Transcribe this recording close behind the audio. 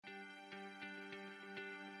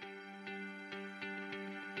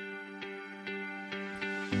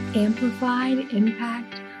amplified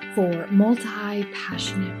impact for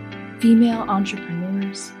multi-passionate female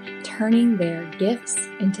entrepreneurs turning their gifts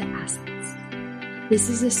into assets. This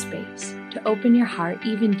is a space to open your heart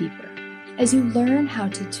even deeper as you learn how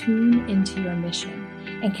to tune into your mission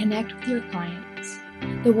and connect with your clients,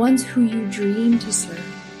 the ones who you dream to serve,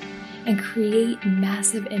 and create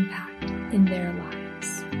massive impact in their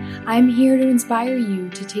lives. I'm here to inspire you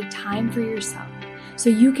to take time for yourself so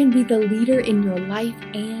you can be the leader in your life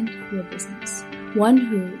and your business, one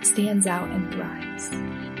who stands out and thrives.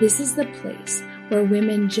 This is the place where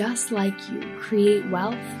women just like you create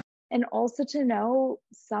wealth. And also to know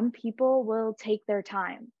some people will take their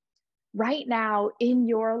time. Right now in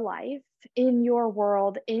your life, in your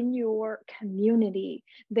world, in your community,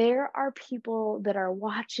 there are people that are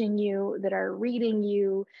watching you, that are reading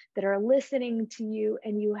you, that are listening to you,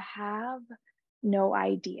 and you have no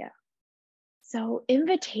idea. So,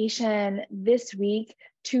 invitation this week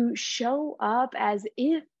to show up as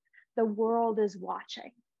if the world is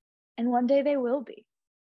watching. And one day they will be.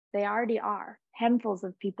 They already are. Handfuls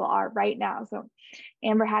of people are right now. So,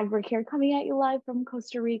 Amber Hagberg here, coming at you live from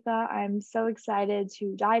Costa Rica. I'm so excited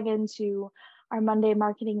to dive into our Monday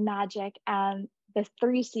marketing magic and the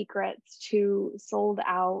 3 secrets to sold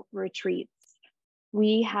out retreats.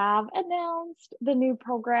 We have announced the new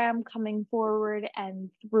program coming forward and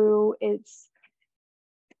through. It's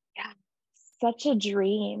such a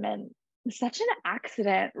dream and such an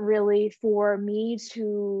accident, really, for me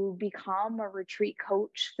to become a retreat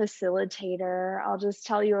coach facilitator. I'll just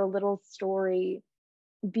tell you a little story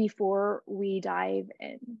before we dive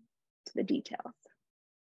into the details.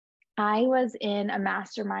 I was in a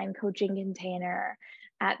mastermind coaching container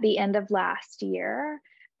at the end of last year,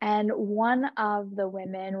 and one of the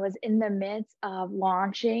women was in the midst of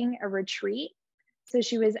launching a retreat. So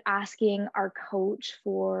she was asking our coach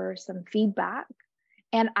for some feedback.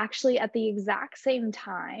 And actually, at the exact same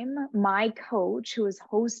time, my coach, who was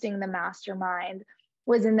hosting the mastermind,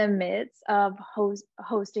 was in the midst of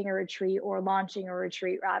hosting a retreat, or launching a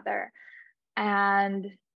retreat rather. And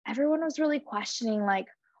everyone was really questioning, like,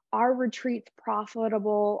 are retreats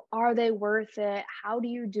profitable? Are they worth it? How do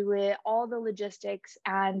you do it? All the logistics.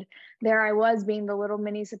 And there I was, being the little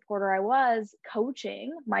mini supporter I was,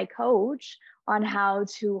 coaching my coach on how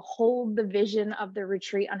to hold the vision of the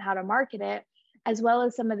retreat, on how to market it, as well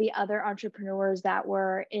as some of the other entrepreneurs that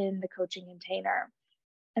were in the coaching container.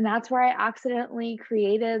 And that's where I accidentally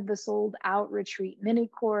created the Sold Out Retreat mini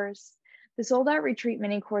course. The Sold Out Retreat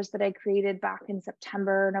mini course that I created back in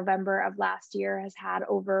September, November of last year has had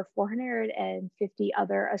over 450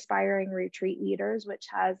 other aspiring retreat leaders, which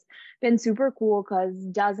has been super cool because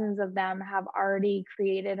dozens of them have already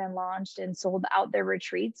created and launched and sold out their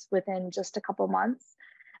retreats within just a couple months.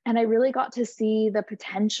 And I really got to see the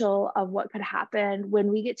potential of what could happen when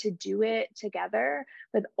we get to do it together,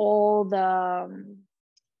 with all the,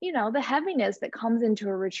 the heaviness that comes into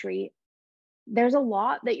a retreat. There's a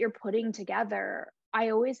lot that you're putting together. I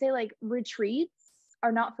always say, like, retreats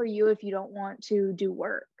are not for you if you don't want to do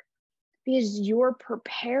work, because you're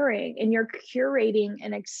preparing and you're curating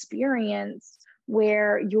an experience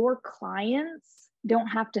where your clients don't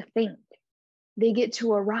have to think. They get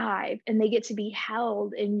to arrive and they get to be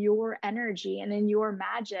held in your energy and in your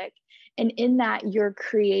magic. And in that, you're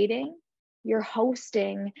creating, you're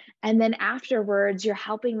hosting, and then afterwards, you're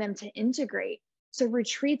helping them to integrate. So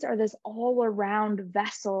retreats are this all around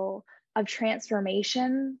vessel of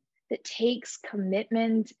transformation that takes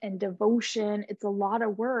commitment and devotion. It's a lot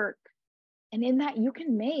of work. And in that, you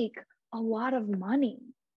can make a lot of money,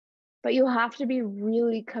 but you'll have to be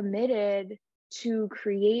really committed to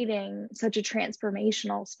creating such a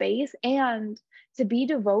transformational space and to be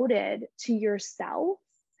devoted to yourself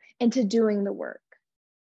and to doing the work.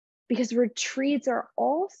 Because retreats are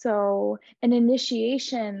also an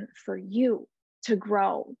initiation for you to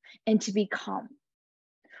grow and to become.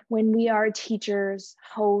 When we are teachers,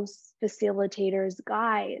 hosts, facilitators,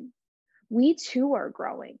 guides, we too are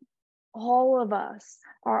growing. All of us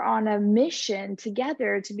are on a mission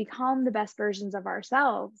together to become the best versions of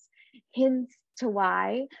ourselves. Hence to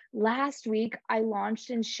why last week I launched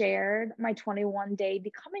and shared my 21-day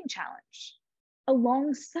becoming challenge,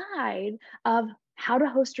 alongside of how to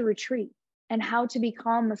host a retreat and how to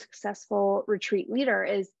become a successful retreat leader,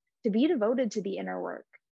 is to be devoted to the inner work.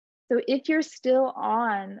 So if you're still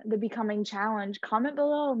on the becoming challenge, comment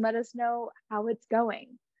below and let us know how it's going.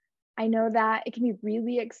 I know that it can be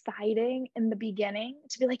really exciting in the beginning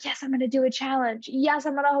to be like, yes, I'm going to do a challenge. Yes,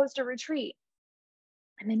 I'm going to host a retreat.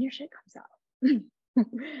 And then your shit comes out.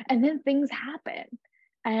 And then things happen.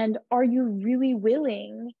 And are you really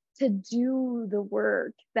willing to do the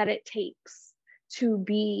work that it takes to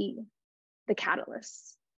be the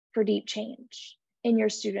catalyst for deep change in your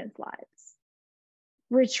students' lives.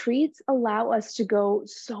 Retreats allow us to go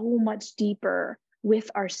so much deeper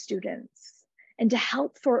with our students and to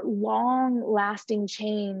help for long-lasting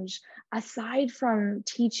change aside from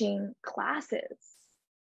teaching classes.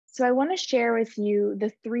 So I want to share with you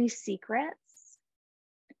the 3 secrets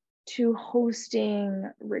to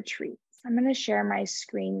hosting retreats. I'm going to share my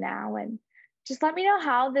screen now and just let me know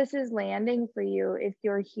how this is landing for you. If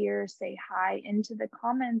you're here, say hi into the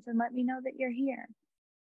comments and let me know that you're here.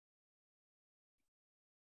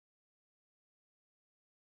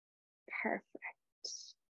 Perfect.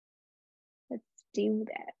 Let's do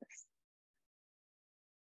this.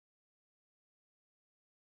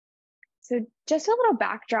 So just a little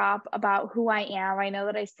backdrop about who I am. I know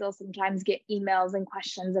that I still sometimes get emails and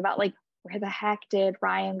questions about like, where the heck did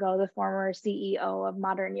Ryan go, the former CEO of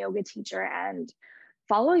Modern Yoga Teacher, and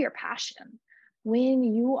follow your passion. When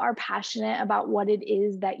you are passionate about what it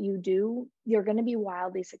is that you do, you're going to be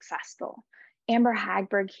wildly successful. Amber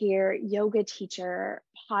Hagberg here, yoga teacher,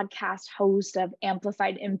 podcast host of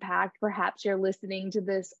Amplified Impact. Perhaps you're listening to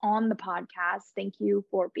this on the podcast. Thank you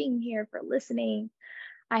for being here, for listening.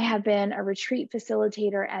 I have been a retreat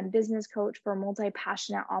facilitator and business coach for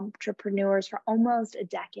multi-passionate entrepreneurs for almost a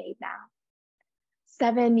decade now.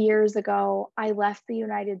 7 years ago, I left the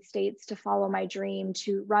United States to follow my dream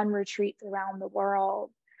to run retreats around the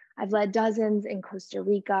world. I've led dozens in Costa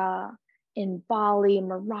Rica, in Bali,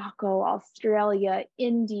 Morocco, Australia,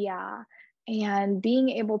 India, and being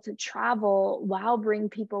able to travel while bring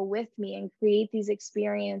people with me and create these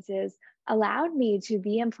experiences allowed me to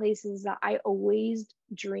be in places that I always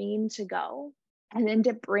dreamed to go, and then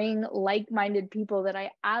to bring like-minded people that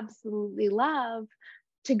I absolutely love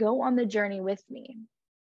to go on the journey with me.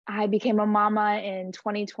 I became a mama in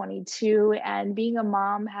 2022, and being a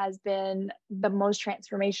mom has been the most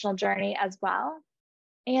transformational journey as well.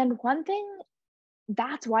 And one thing,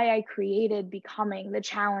 that's why I created Becoming, the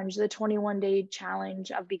challenge, the 21-day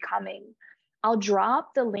challenge of Becoming. I'll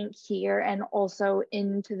drop the link here and also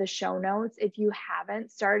into the show notes. If you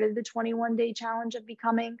haven't started the 21-day challenge of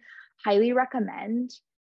Becoming, highly recommend.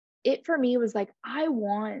 It for me was like, I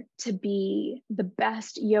want to be the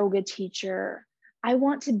best yoga teacher. I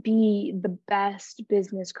want to be the best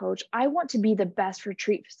business coach. I want to be the best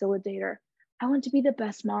retreat facilitator. I want to be the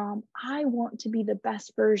best mom. I want to be the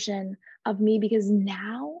best version of me, because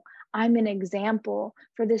now I'm an example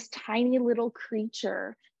for this tiny little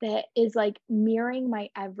creature that is like mirroring my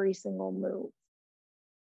every single move.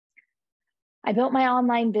 I built my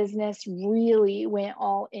online business, really went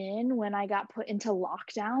all in when I got put into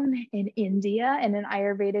lockdown in India in an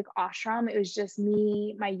Ayurvedic ashram. It was just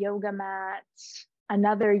me, my yoga mat,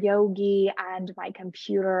 another yogi, and my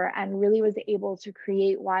computer, and really was able to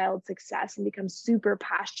create wild success and become super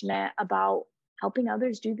passionate about helping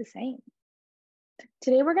others do the same.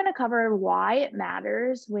 Today, we're going to cover why it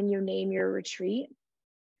matters when you name your retreat,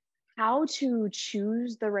 how to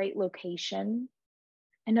choose the right location,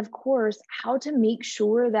 and of course, how to make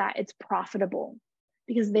sure that it's profitable,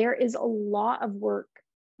 because there is a lot of work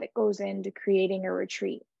that goes into creating a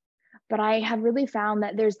retreat. But I have really found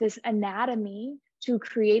that there's this anatomy to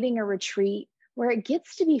creating a retreat where it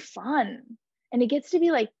gets to be fun, and it gets to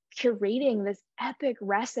be like curating this epic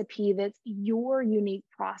recipe that's your unique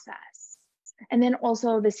process. And then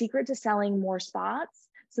also the secret to selling more spots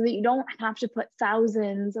so that you don't have to put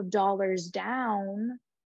thousands of dollars down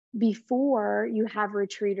before you have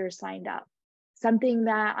retreaters signed up. Something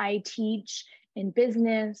that I teach in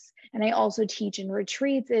business and I also teach in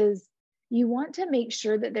retreats is you want to make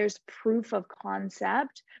sure that there's proof of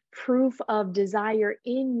concept, proof of desire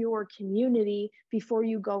in your community before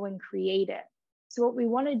you go and create it. So what we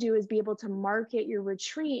want to do is be able to market your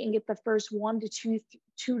retreat and get the first 1 to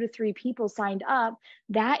 2 to 3 people signed up.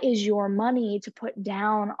 That is your money to put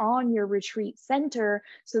down on your retreat center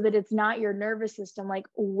so that it's not your nervous system like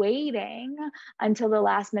waiting until the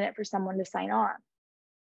last minute for someone to sign on.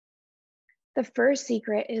 The first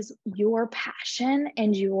secret is your passion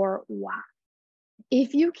and your why.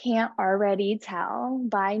 If you can't already tell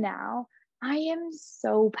by now, I am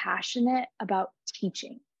so passionate about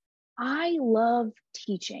teaching. I love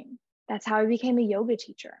teaching. That's how I became a yoga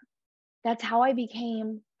teacher. That's how I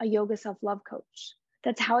became a yoga self-love coach.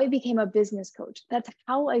 That's how I became a business coach. That's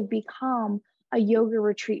how I've become a yoga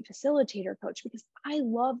retreat facilitator coach, because I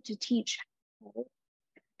love to teach,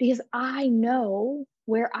 because I know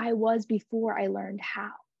where I was before I learned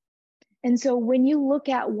how. And so when you look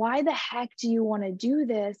at why the heck do you want to do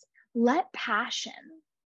this, let passion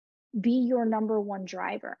be your number one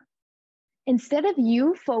driver. Instead of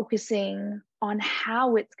you focusing on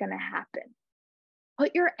how it's going to happen,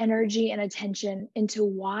 Put your energy and attention into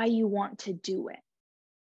why you want to do it.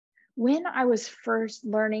 When I was first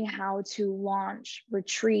learning how to launch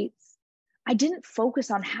retreats, I didn't focus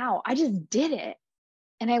on how, I just did it.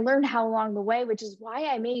 And I learned how along the way, which is why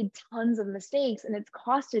I made tons of mistakes and it's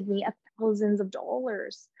costed me thousands of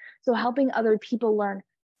dollars. So helping other people learn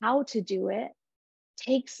how to do it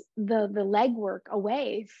takes the legwork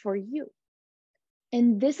away for you.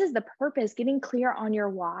 And this is the purpose. Getting clear on your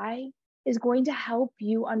why is going to help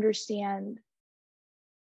you understand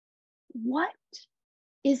what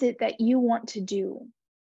is it that you want to do.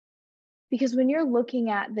 Because when you're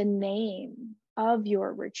looking at the name of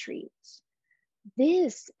your retreat,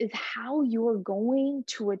 this is how you're going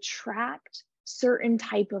to attract certain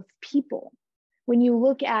type of people. When you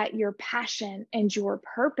look at your passion and your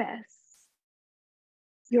purpose,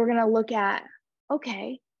 you're going to look at,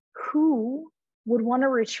 okay, who would want to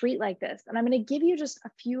retreat like this? And I'm going to give you just a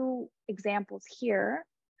few examples here.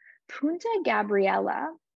 Punta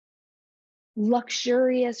Gabriela,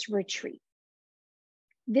 luxurious retreat.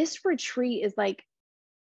 This retreat is like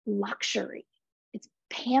luxury. It's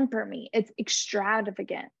pamper me. It's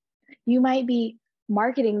extravagant. You might be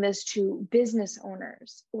marketing this to business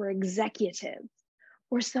owners or executives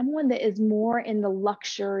or someone that is more in the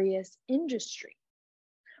luxurious industry.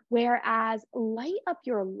 Whereas Light Up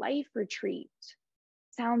Your Life retreat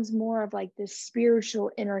sounds more of like this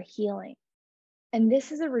spiritual inner healing. And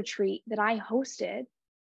this is a retreat that I hosted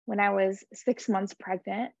when I was 6 months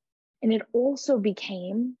pregnant. And it also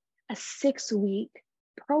became a 6-week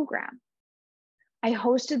program. I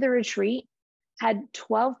hosted the retreat, had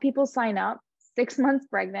 12 people sign up, 6 months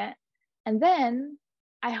pregnant. And then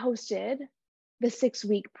I hosted the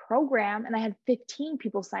 6-week program and I had 15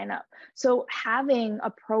 people sign up. So having a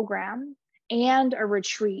program and a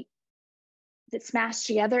retreat that smashed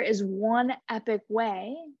together is one epic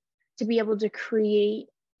way to be able to create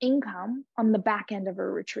income on the back end of a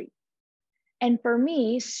retreat. And for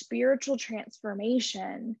me, spiritual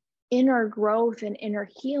transformation, inner growth, and inner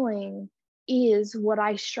healing is what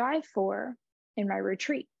I strive for in my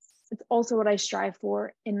retreats. It's also what I strive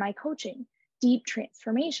for in my coaching. Deep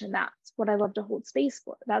transformation. That's what I love to hold space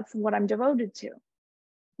for. That's what I'm devoted to.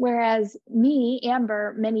 Whereas me,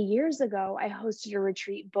 Amber, many years ago, I hosted a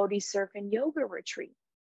retreat, Bodhi Surf and Yoga retreat.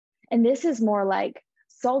 And this is more like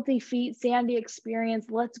salty feet, sandy experience.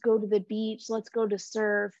 Let's go to the beach. Let's go to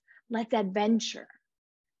surf. Let's adventure.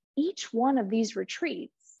 Each one of these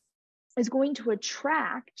retreats is going to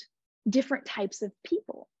attract different types of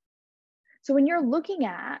people. So when you're looking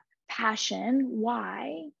at passion,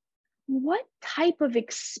 why, what type of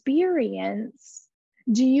experience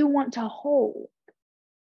do you want to hold?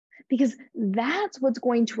 Because that's what's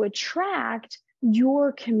going to attract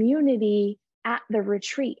your community at the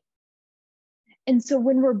retreat. And so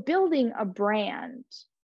when we're building a brand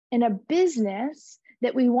and a business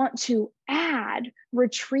that we want to add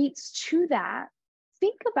retreats to that,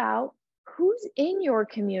 think about who's in your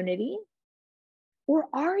community, or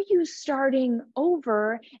are you starting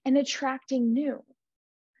over and attracting new?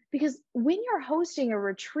 Because when you're hosting a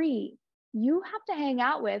retreat, you have to hang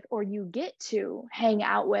out with, or you get to hang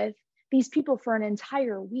out with these people for an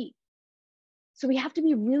entire week. So we have to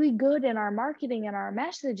be really good in our marketing and our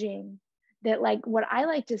messaging that, like, what I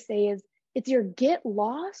like to say is, it's your get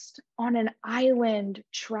lost on an island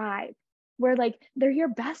tribe where like they're your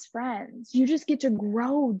best friends. You just get to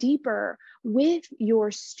grow deeper with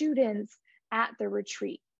your students at the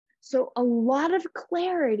retreat. So a lot of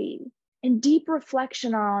clarity and deep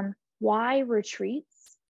reflection on why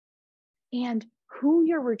retreats and who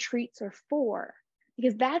your retreats are for,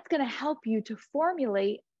 because that's going to help you to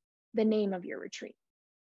formulate the name of your retreat.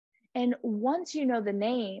 And once you know the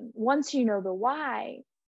name, once you know the why,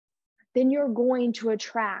 then you're going to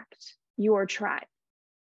attract your tribe,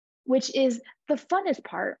 which is the funnest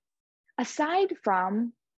part, aside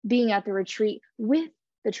from being at the retreat with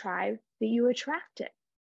the tribe that you attracted.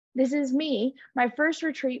 This is me, my first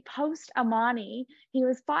retreat post Amani. He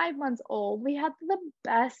was 5 months old. We had the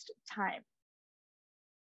best time.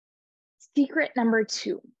 Secret number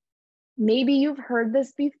 2. Maybe you've heard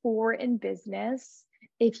this before in business.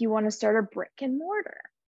 If you want to start a brick and mortar,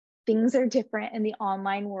 things are different in the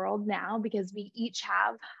online world now because we each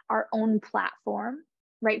have our own platform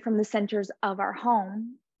right from the centers of our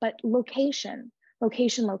home. But location.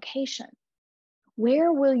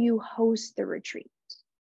 Where will you host the retreat?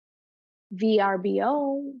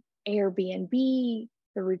 VRBO, Airbnb,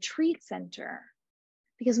 the retreat center.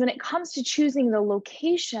 Because when it comes to choosing the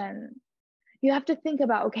location, you have to think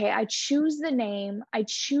about, okay, I choose the name, I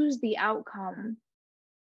choose the outcome.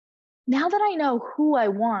 Now that I know who I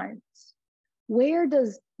want, where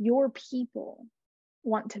does your people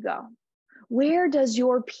want to go? Where does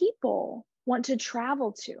your people want to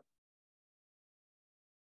travel to?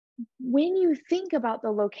 When you think about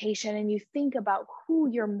the location and you think about who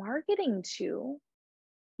you're marketing to,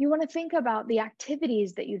 you want to think about the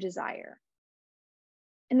activities that you desire.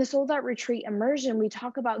 In the Sold Out Retreat Immersion, we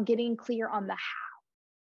talk about getting clear on the how.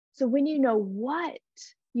 So when you know what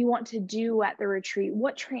you want to do at the retreat,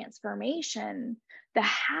 what transformation, the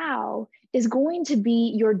how is going to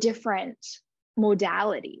be your different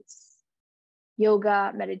modalities.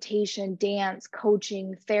 Yoga, meditation, dance,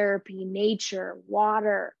 coaching, therapy, nature,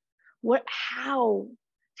 water.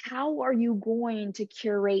 How are you going to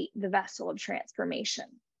curate the vessel of transformation?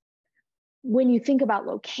 When you think about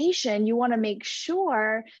location, you want to make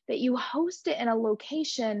sure that you host it in a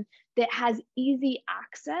location that has easy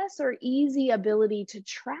access or easy ability to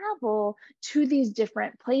travel to these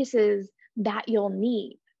different places that you'll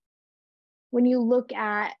need. When you look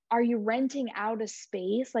at, are you renting out a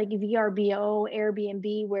space like VRBO,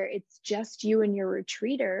 Airbnb, where it's just you and your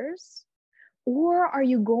retreaters? Or are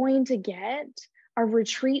you going to get a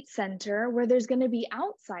retreat center where there's going to be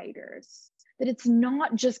outsiders? That it's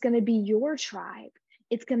not just going to be your tribe,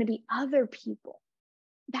 it's going to be other people.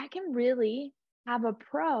 That can really have a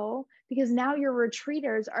pro, because now your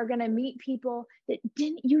retreaters are going to meet people that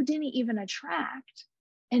you didn't even attract.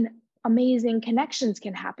 And amazing connections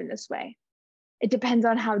can happen this way. It depends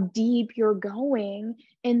on how deep you're going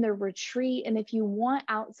in the retreat and if you want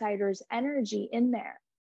outsiders' energy in there.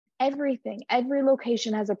 Every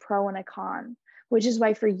location has a pro and a con, which is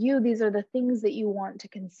why for you, these are the things that you want to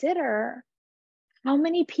consider. How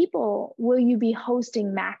many people will you be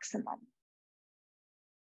hosting maximum?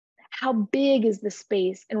 How big is the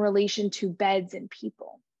space in relation to beds and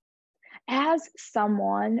people? As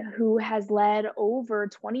someone who has led over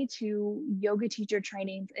 22 yoga teacher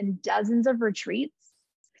trainings and dozens of retreats,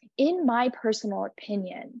 in my personal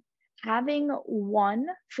opinion, having one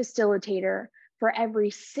facilitator for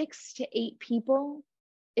every 6 to 8 people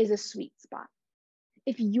is a sweet spot.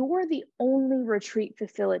 If you're the only retreat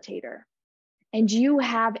facilitator and you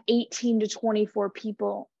have 18 to 24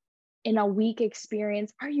 people in a week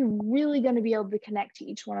experience, are you really going to be able to connect to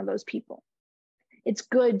each one of those people? It's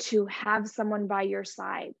good to have someone by your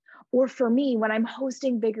side. Or for me, when I'm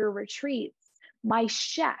hosting bigger retreats, my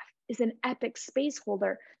chef is an epic space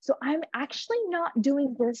holder. So I'm actually not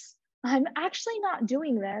doing this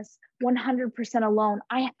 100% alone.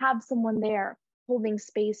 I have someone there holding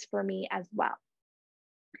space for me as well.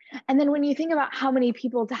 And then when you think about how many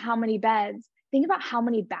people to how many beds, think about how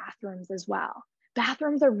many bathrooms as well.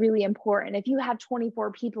 Bathrooms are really important. If you have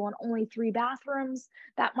 24 people and only 3 bathrooms,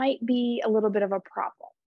 that might be a little bit of a problem.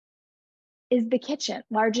 Is the kitchen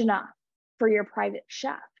large enough for your private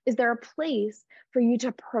chef? Is there a place for you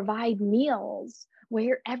to provide meals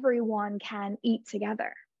where everyone can eat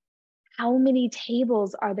together? How many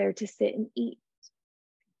tables are there to sit and eat?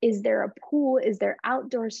 Is there a pool? Is there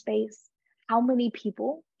outdoor space? How many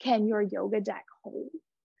people can your yoga deck hold?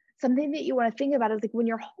 Something that you want to think about is like when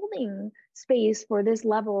you're holding space for this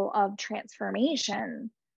level of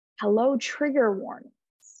transformation, hello, trigger warnings.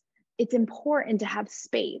 It's important to have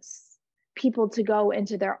space, people to go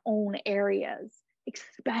into their own areas,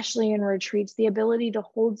 especially in retreats, the ability to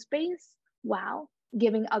hold space while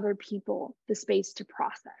giving other people the space to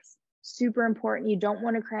process. Super important. You don't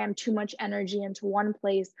want to cram too much energy into one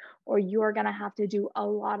place, or you're going to have to do a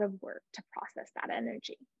lot of work to process that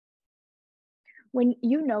energy. When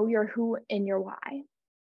you know your who and your why,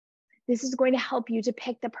 this is going to help you to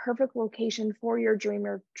pick the perfect location for your dream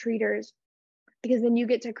retreaters, because then you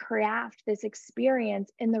get to craft this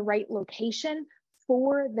experience in the right location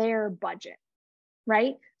for their budget,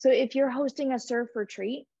 right? So if you're hosting a surf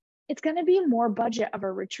retreat, it's going to be more budget of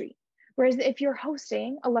a retreat. Whereas if you're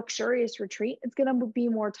hosting a luxurious retreat, it's going to be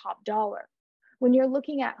more top dollar. When you're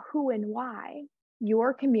looking at who and why,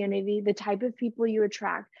 your community, the type of people you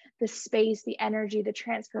attract, the space, the energy, the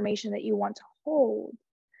transformation that you want to hold,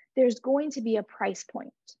 there's going to be a price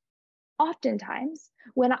point. Oftentimes,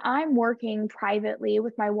 when I'm working privately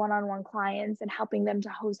with my one-on-one clients and helping them to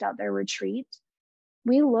host out their retreat,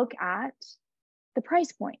 we look at the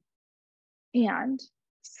price point. And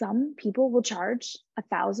some people will charge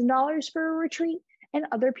 $1,000 for a retreat, and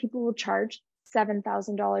other people will charge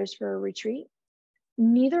 $7,000 for a retreat.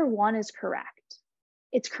 Neither one is correct.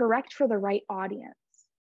 It's correct for the right audience.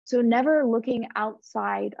 So never looking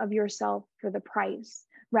outside of yourself for the price,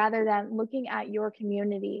 rather than looking at your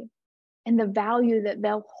community and the value that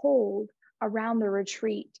they'll hold around the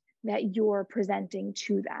retreat that you're presenting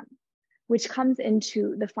to them, which comes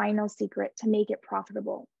into the final secret to make it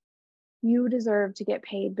profitable. You deserve to get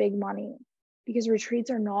paid big money, because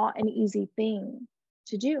retreats are not an easy thing.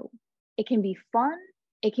 to do. It can be fun,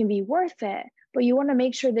 it can be worth it, but you want to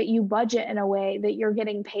make sure that you budget in a way that you're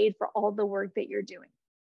getting paid for all the work that you're doing,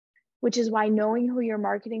 which is why knowing who you're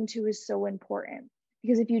marketing to is so important.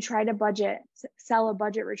 Because if you try to sell a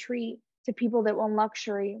budget retreat to people that want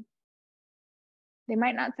luxury, they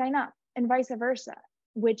might not sign up, and vice versa,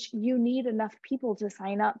 which you need enough people to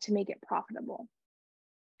sign up to make it profitable.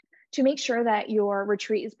 To make sure that your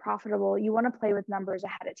retreat is profitable, you want to play with numbers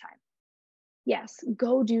ahead of time. Yes,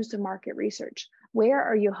 go do some market research. Where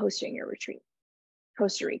are you hosting your retreat?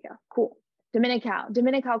 Costa Rica, cool.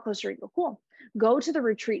 Dominical, Costa Rica, cool. Go to the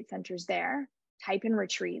retreat centers there, type in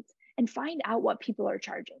retreats, and find out what people are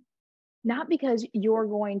charging. Not because you're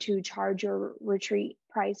going to charge your retreat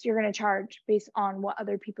price, you're going to charge based on what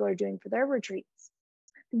other people are doing for their retreats,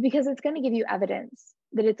 because it's going to give you evidence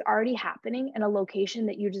that it's already happening in a location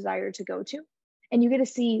that you desire to go to, and you get to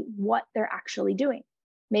see what they're actually doing.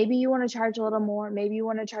 Maybe you want to charge a little more, maybe you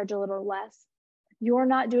want to charge a little less. You're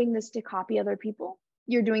not doing this to copy other people.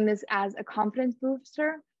 You're doing this as a confidence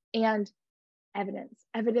booster and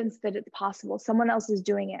evidence that it's possible. Someone else is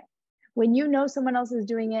doing it. When you know someone else is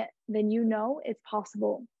doing it, then you know it's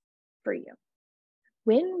possible for you.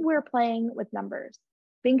 When we're playing with numbers,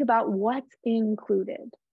 think about what's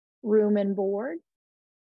included: room and board,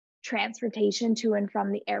 transportation to and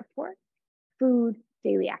from the airport, food,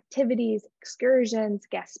 daily activities, excursions,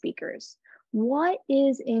 guest speakers. What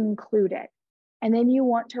is included? And then you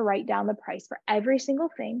want to write down the price for every single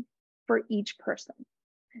thing for each person.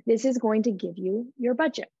 This is going to give you your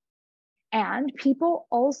budget. And people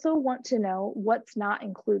also want to know what's not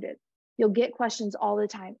included. You'll get questions all the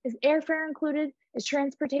time. Is airfare included? Is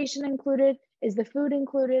transportation included? Is the food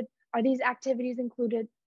included? Are these activities included?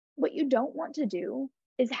 What you don't want to do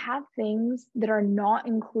is have things that are not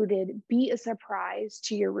included be a surprise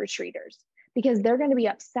to your retreaters, because they're going to be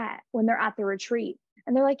upset when they're at the retreat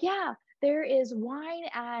and they're like, yeah, there is wine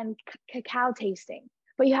and cacao tasting,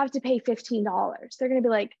 but you have to pay $15. They're going to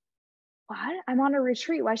be like, what? I'm on a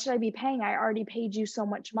retreat. Why should I be paying? I already paid you so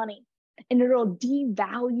much money. And it'll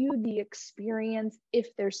devalue the experience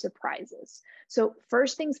if there's surprises. So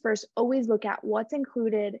first things first, always look at what's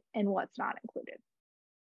included and what's not included.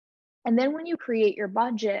 And then when you create your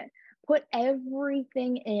budget, put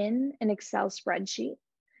everything in an Excel spreadsheet.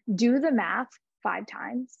 Do the math 5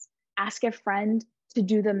 times. Ask a friend to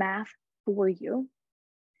do the math for you.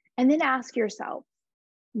 And then ask yourself,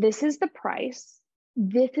 this is the price.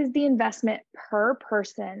 This is the investment per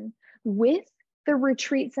person with the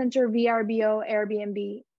retreat center, VRBO,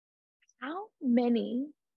 Airbnb. How many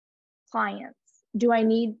clients do I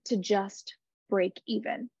need to just break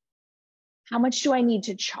even? How much do I need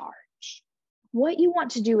to charge? What you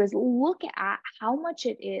want to do is look at how much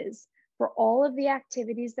it is for all of the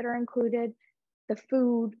activities that are included, the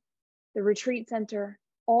food, the retreat center,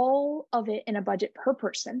 all of it in a budget per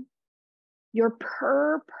person, your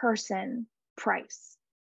per person price,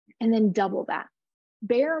 and then double that.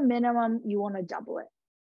 Bare minimum, you want to double it.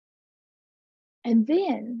 And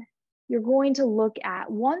then you're going to look at,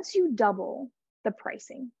 once you double the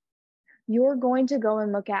pricing, you're going to go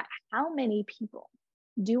and look at how many people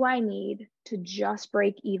do I need to just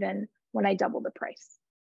break even when I double the price?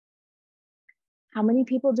 How many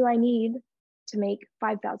people do I need to make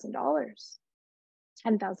 $5,000,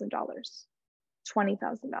 $10,000,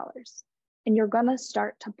 $20,000? And you're going to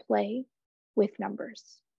start to play with numbers.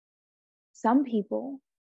 Some people,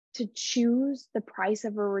 to choose the price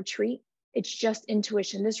of a retreat, it's just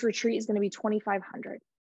intuition. This retreat is going to be $2,500.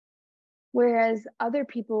 Whereas other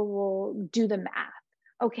people will do the math.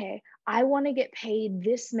 Okay, I want to get paid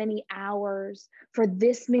this many hours for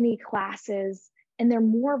this many classes, and they're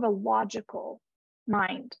more of a logical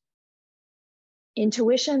mind.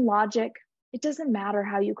 Intuition, logic, it doesn't matter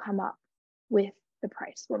how you come up with the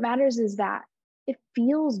price. What matters is that it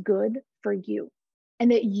feels good for you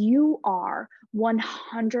and that you are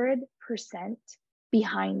 100%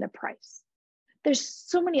 behind the price. There's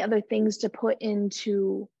so many other things to put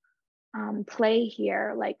into play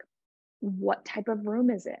here, like what type of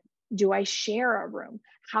room is it? Do I share a room?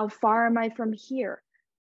 How far am I from here?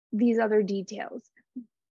 These other details.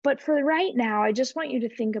 But for right now, I just want you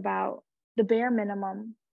to think about the bare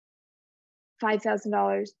minimum,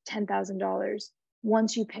 $5,000, $10,000,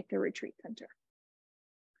 once you pick the retreat center.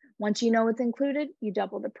 Once you know what's included, you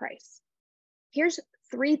double the price. Here's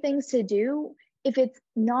 3 things to do if it's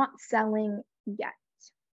not selling yet.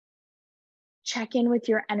 Check in with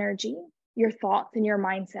your energy, your thoughts, and your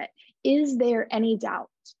mindset. Is there any doubt?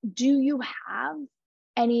 Do you have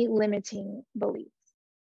any limiting beliefs?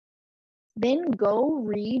 Then go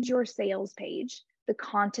read your sales page the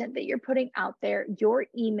content that you're putting out there, your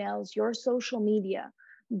emails, your social media.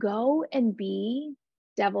 Go and be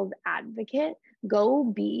devil's advocate. Go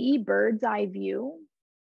be bird's eye view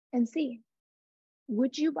and see,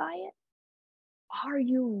 would you buy it? Are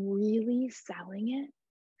you really selling it?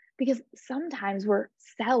 Because sometimes we're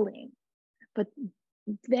selling, but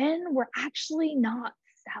then we're actually not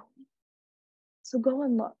selling. So go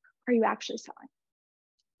and look, are you actually selling?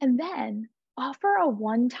 And then offer a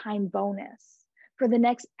one-time bonus for the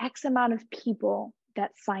next X amount of people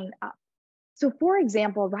that sign up. So for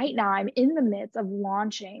example, right now I'm in the midst of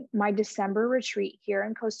launching my December retreat here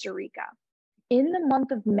in Costa Rica. In the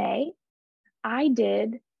month of May, I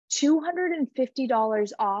did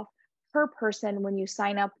 $250 off per person when you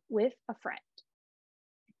sign up with a friend.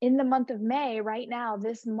 In the month of May, right now,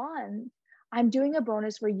 this month, I'm doing a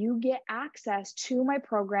bonus where you get access to my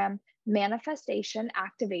program, Manifestation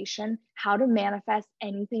Activation, how to manifest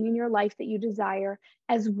anything in your life that you desire,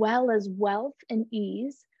 as well as Wealth and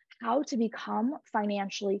Ease, how to become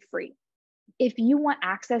financially free. If you want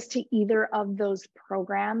access to either of those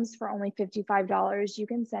programs for only $55, you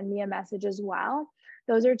can send me a message as well.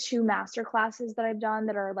 Those are 2 masterclasses that I've done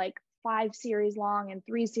that are like 5 series long and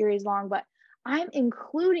 3 series long, but I'm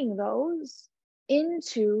including those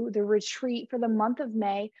into the retreat for the month of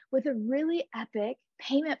May with a really epic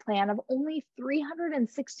payment plan of only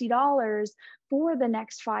 $360 for the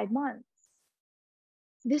next 5 months.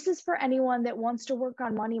 This is for anyone that wants to work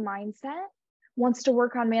on money mindset, wants to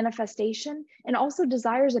work on manifestation, and also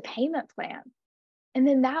desires a payment plan. And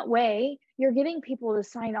then that way, you're getting people to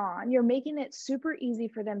sign on. You're making it super easy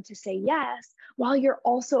for them to say yes, while you're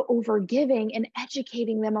also over giving and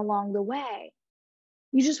educating them along the way.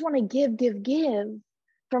 You just want to give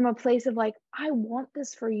from a place of like, I want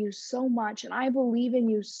this for you so much, and I believe in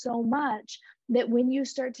you so much that when you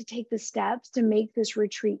start to take the steps to make this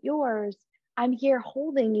retreat yours, I'm here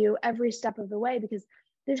holding you every step of the way, because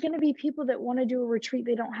there's going to be people that want to do a retreat.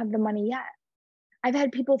 They don't have the money yet. I've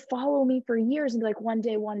had people follow me for years and be like, one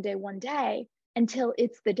day, until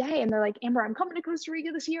it's the day. And they're like, Amber, I'm coming to Costa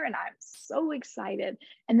Rica this year. And I'm so excited.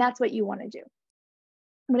 And that's what you want to do.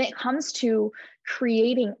 When it comes to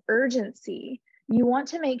creating urgency, you want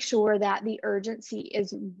to make sure that the urgency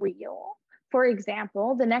is real. For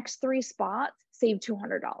example, the next 3 spots, save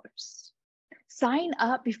 $200. Sign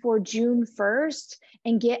up before June 1st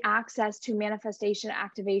and get access to Manifestation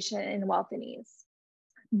Activation and Wealth and Ease.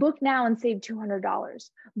 Book now and save $200.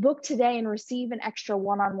 Book today and receive an extra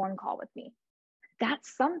one-on-one call with me.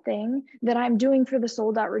 That's something that I'm doing for the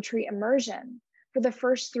Sold Out Retreat Immersion. For the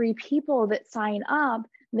first 3 people that sign up,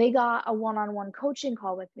 they got a one-on-one coaching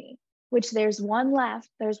call with me, which there's 1 left,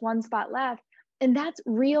 there's 1 spot left. And that's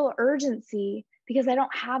real urgency, because I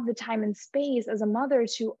don't have the time and space as a mother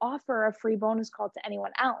to offer a free bonus call to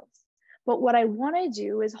anyone else. But what I want to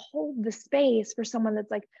do is hold the space for someone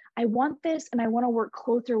that's like, I want this and I want to work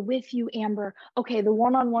closer with you, Amber. Okay, the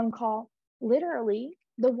one-on-one call, literally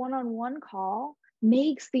the one-on-one call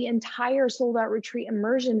makes the entire Sold Out Retreat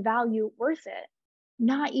Immersion value worth it,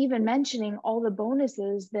 not even mentioning all the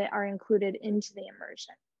bonuses that are included into the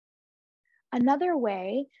immersion. Another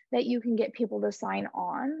way that you can get people to sign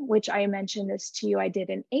on, which I mentioned this to you, I did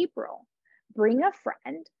in April, bring a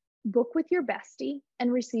friend, book with your bestie,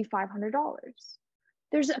 and receive $500.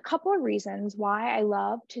 There's a couple of reasons why I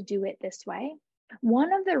love to do it this way.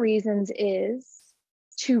 One of the reasons is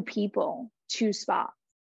 2 people, 2 spots.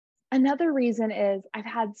 Another reason is I've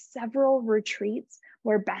had several retreats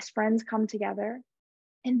where best friends come together,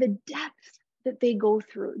 and the depth that they go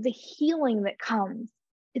through, the healing that comes.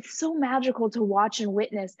 It's so magical to watch and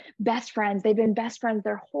witness best friends. They've been best friends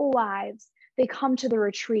their whole lives. They come to the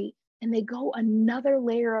retreat and they go another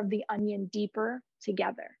layer of the onion deeper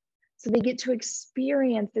together. So they get to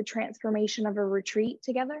experience the transformation of a retreat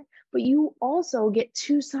together, but you also get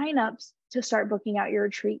 2 signups to start booking out your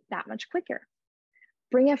retreat that much quicker.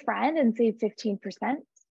 Bring a friend and save 15%.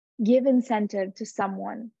 Give incentive to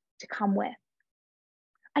someone to come with.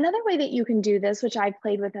 Another way that you can do this, which I've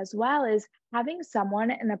played with as well, is having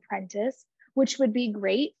someone, an apprentice, which would be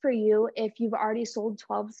great for you if you've already sold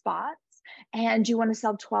 12 spots and you want to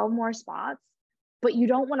sell 12 more spots, but you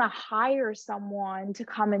don't want to hire someone to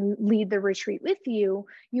come and lead the retreat with you.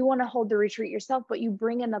 You want to hold the retreat yourself, but you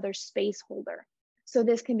bring another space holder. So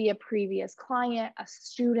this can be a previous client, a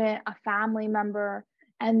student, a family member.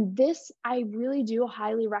 And this, I really do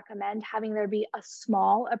highly recommend having there be a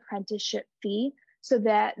small apprenticeship fee so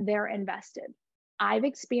that they're invested. I've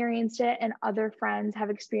experienced it, and other friends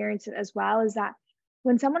have experienced it as well, is that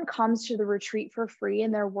when someone comes to the retreat for free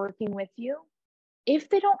and they're working with you, if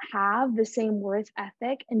they don't have the same worth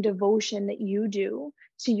ethic and devotion that you do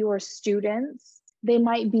to your students They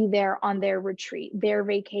might be there on their retreat, their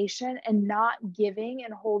vacation, and not giving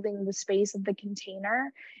and holding the space of the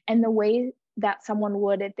container and the way that someone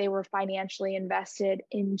would if they were financially invested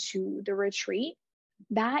into the retreat.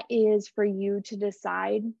 That is for you to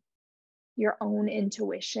decide your own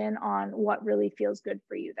intuition on what really feels good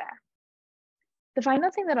for you there. The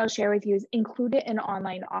final thing that I'll share with you is include it in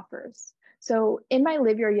online offers. So in my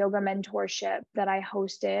Live Your Yoga mentorship that I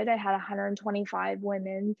hosted, I had 125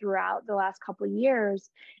 women throughout the last couple of years,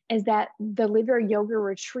 is that the Live Your Yoga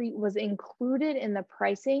retreat was included in the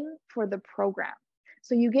pricing for the program.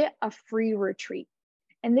 So you get a free retreat.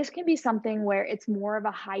 And this can be something where it's more of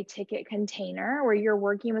a high ticket container where you're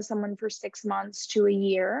working with someone for 6 months to a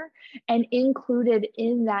year, and included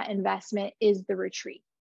in that investment is the retreat.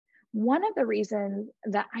 One of the reasons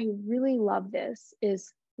that I really love this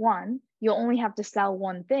is, one, you'll only have to sell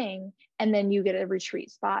one thing and then you get a retreat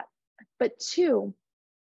spot. But two,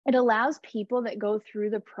 it allows people that go through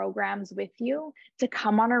the programs with you to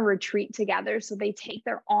come on a retreat together. So they take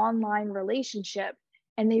their online relationship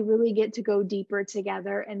and they really get to go deeper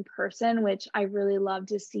together in person, which I really love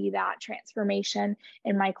to see that transformation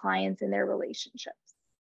in my clients and their relationships.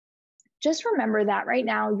 Just remember that right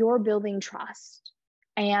now you're building trust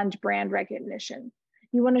and brand recognition.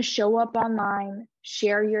 You want to show up online,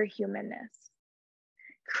 share your humanness,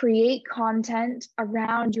 create content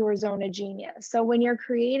around your zone of genius. So when you're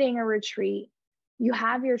creating a retreat, you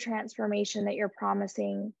have your transformation that you're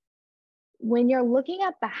promising. When you're looking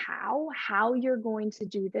at the how you're going to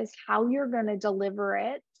do this, how you're going to deliver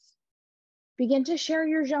it, begin to share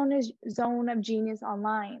your zone of genius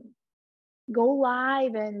online. Go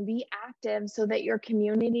live and be active so that your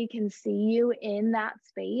community can see you in that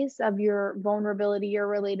space of your vulnerability, your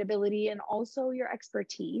relatability, and also your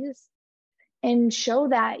expertise, and show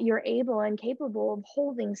that you're able and capable of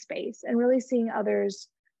holding space and really seeing others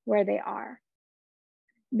where they are.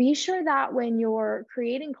 Be sure that when you're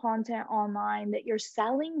creating content online, that you're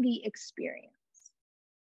selling the experience.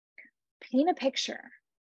 Paint a picture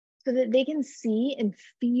so that they can see and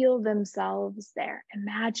feel themselves there.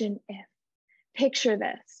 Imagine if. Picture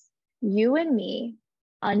this, you and me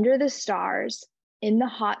under the stars in the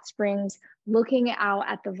hot springs, looking out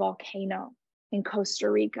at the volcano in Costa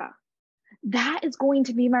Rica. That is going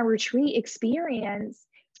to be my retreat experience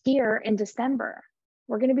here in December.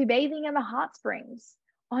 We're going to be bathing in the hot springs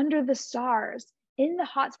under the stars. In the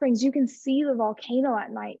hot springs, you can see the volcano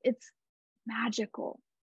at night. It's magical.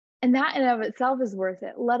 And that in and of itself is worth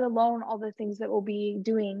it, let alone all the things that we'll be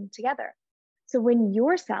doing together. So when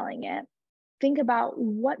you're selling it, think about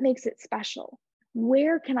what makes it special.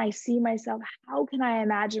 Where can I see myself? How can I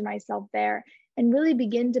imagine myself there? And really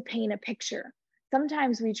begin to paint a picture.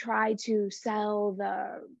 Sometimes we try to sell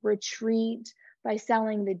the retreat by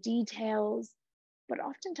selling the details, but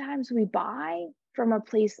oftentimes we buy from a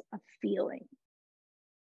place of feeling.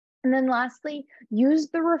 And then lastly, use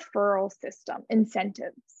the referral system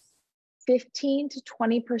incentives. 15 to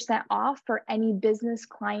 20% off for any business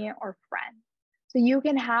client or friend. So you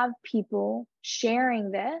can have people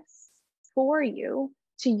sharing this for you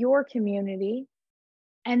to your community,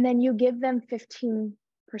 and then you give them 15%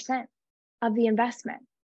 of the investment.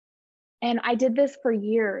 And I did this for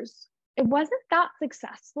years. It wasn't that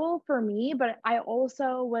successful for me, but I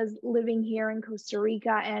also was living here in Costa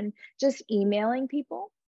Rica and just emailing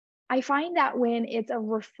people. I find that when it's a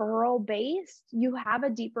referral based, you have a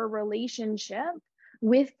deeper relationship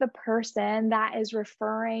with the person that is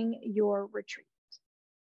referring your retreat.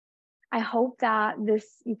 I hope that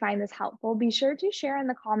you find this helpful. Be sure to share in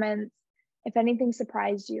the comments if anything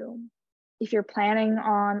surprised you, if you're planning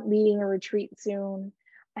on leading a retreat soon,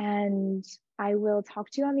 and I will talk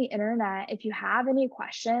to you on the internet. If you have any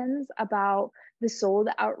questions about the sold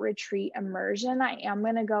out retreat immersion, I am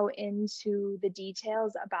going to go into the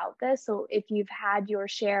details about this. So if you've had your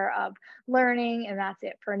share of learning and that's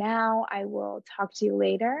it for now, I will talk to you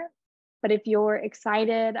later. But if you're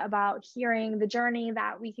excited about hearing the journey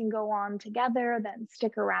that we can go on together, then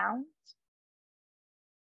stick around.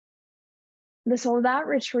 The sold out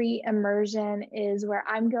retreat immersion is where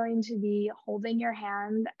I'm going to be holding your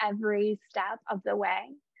hand every step of the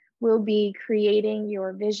way. We'll be creating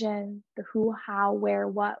your vision, the who, how, where,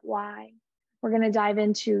 what, why. We're going to dive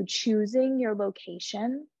into choosing your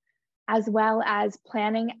location, as well as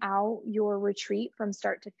planning out your retreat from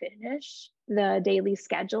start to finish, the daily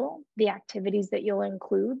schedule, the activities that you'll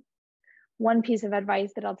include. One piece of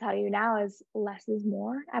advice that I'll tell you now is less is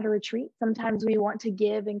more at a retreat. Sometimes we want to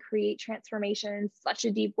give and create transformation in such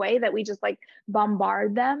a deep way that we just like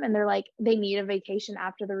bombard them and they're like, they need a vacation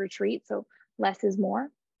after the retreat. So less is more.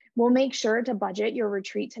 We'll make sure to budget your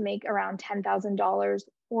retreat to make around $10,000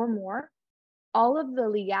 or more. all of the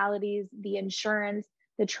legalities, the insurance,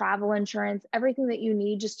 the travel insurance, everything that you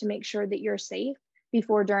need just to make sure that you're safe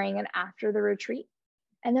before, during, and after the retreat.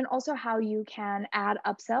 And then also how you can add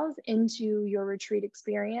upsells into your retreat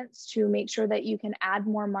experience to make sure that you can add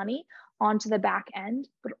more money onto the back end,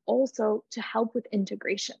 but also to help with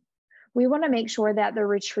integration. We want to make sure that the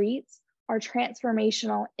retreats are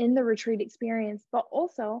transformational in the retreat experience, but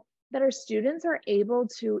also that our students are able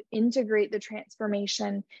to integrate the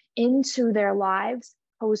transformation into their lives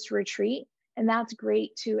post-retreat. And that's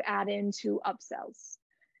great to add into upsells.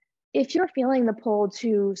 If you're feeling the pull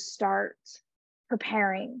to start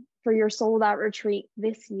preparing for your sold out retreat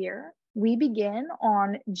this year, we begin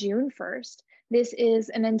on June 1st. This is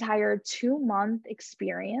an entire 2-month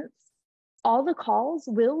experience. All the calls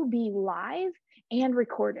will be live and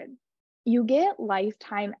recorded. You get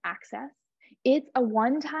lifetime access. It's a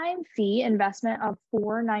one-time fee investment of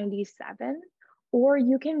 $497, or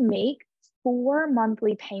you can make 4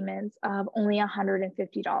 monthly payments of only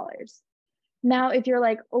 $150. Now, if you're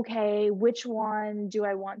like, okay, which one do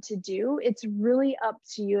I want to do? It's really up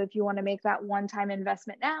to you if you want to make that one-time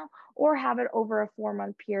investment now or have it over a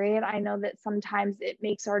 4-month period. I know that sometimes it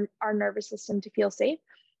makes our nervous system to feel safe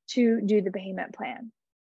to do the payment plan.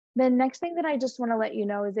 The next thing that I just want to let you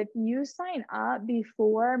know is if you sign up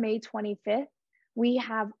before May 25th, we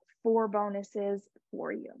have 4 bonuses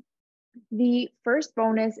for you. The first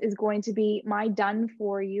bonus is going to be my done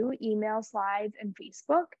for you email slides and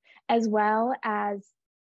Facebook, as well as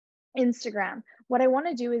Instagram. What I want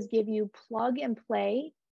to do is give you plug and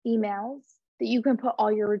play emails that you can put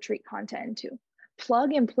all your retreat content into.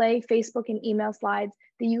 Plug and play Facebook and email slides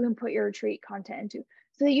that you can put your retreat content into,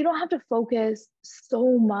 so that you don't have to focus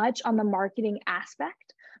so much on the marketing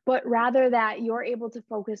aspect, but rather that you're able to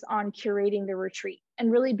focus on curating the retreat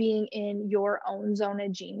and really being in your own zone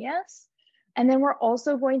of genius. And then we're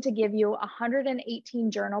also going to give you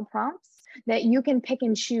 118 journal prompts that you can pick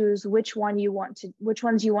and choose which ones you want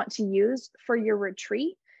to use for your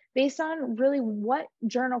retreat based on really what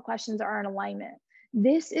journal questions are in alignment.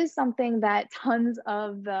 This is something that tons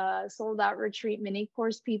of the sold out retreat mini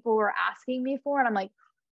course people were asking me for. And I'm like,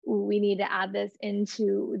 ooh, we need to add this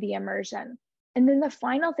into the immersion. And then the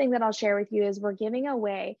final thing that I'll share with you is we're giving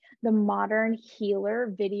away the Modern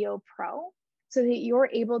Healer Video Pro, so that you're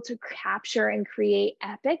able to capture and create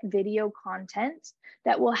epic video content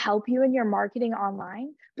that will help you in your marketing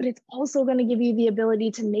online, but it's also going to give you the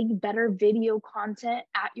ability to make better video content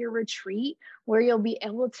at your retreat, where you'll be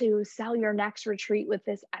able to sell your next retreat with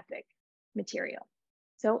this epic material.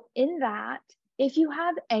 So in that, if you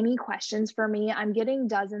have any questions for me, I'm getting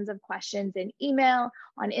dozens of questions in email,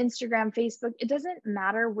 on Instagram, Facebook. It doesn't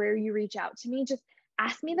matter where you reach out to me, just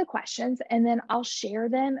ask me the questions and then I'll share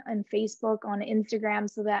them on Facebook, on Instagram,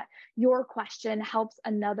 so that your question helps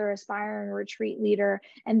another aspiring retreat leader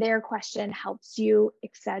and their question helps you,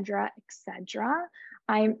 etc., etc.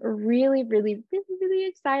 I'm really, really, really, really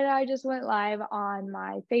excited. I just went live on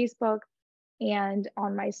my Facebook and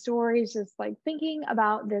on my stories, just like thinking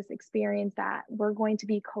about this experience that we're going to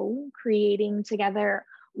be co-creating together,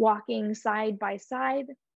 walking side by side,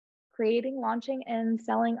 creating, launching, and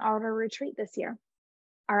selling out our retreat this year.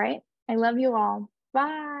 All right. I love you all.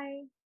 Bye.